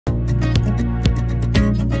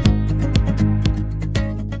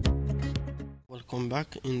welcome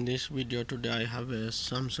back. In this video today I have a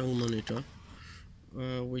Samsung monitor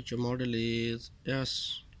which model is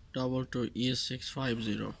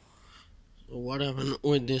S22E650. So what happened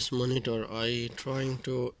with this monitor, I trying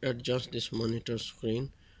to adjust this monitor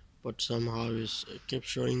screen, but somehow it keeps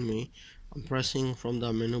showing me. I'm pressing from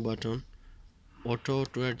the menu button auto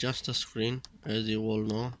to adjust the screen. As you all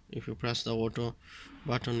know, if you press the auto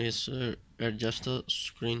button is adjust the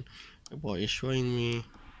screen, but it's showing me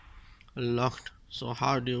locked. So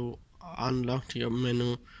how do you unlock your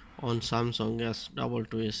menu on Samsung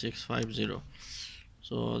S22A650?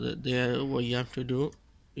 So there what you have to do,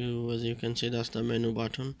 as you can see, that's the menu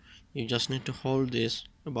button. You just need to hold this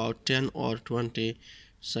about 10 or 20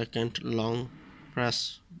 second long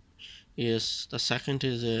press. Yes, the second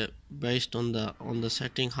is based on the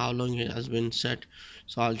setting how long it has been set,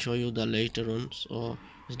 so I'll show you the later on. So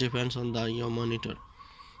it depends on your monitor.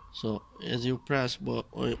 So as you press, but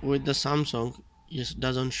with the Samsung it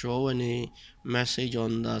doesn't show any message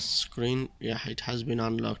on the screen. Yeah, it has been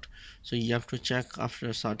unlocked, so you have to check after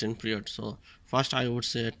a certain period. So first I would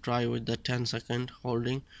say try with the 10-second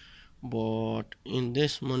holding, but in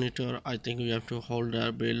this monitor I think you have to hold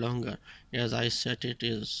a bit longer, as I set it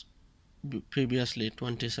is previously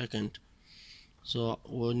 20 second. So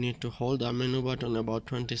we need to hold the menu button about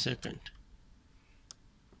 20 second.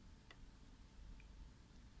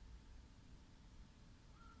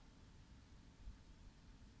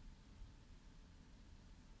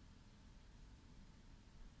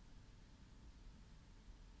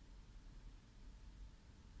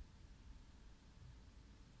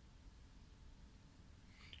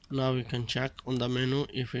 Now we can check on the menu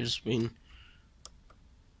if it's been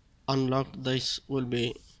unlocked. This will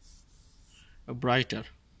be brighter.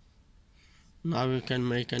 Now we can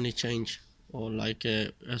make any change, or like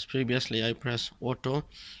as previously I press auto,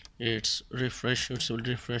 it will refresh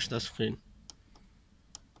the screen.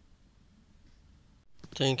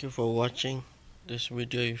 Thank you for watching this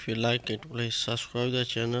video. If you like it, please subscribe the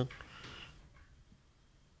channel.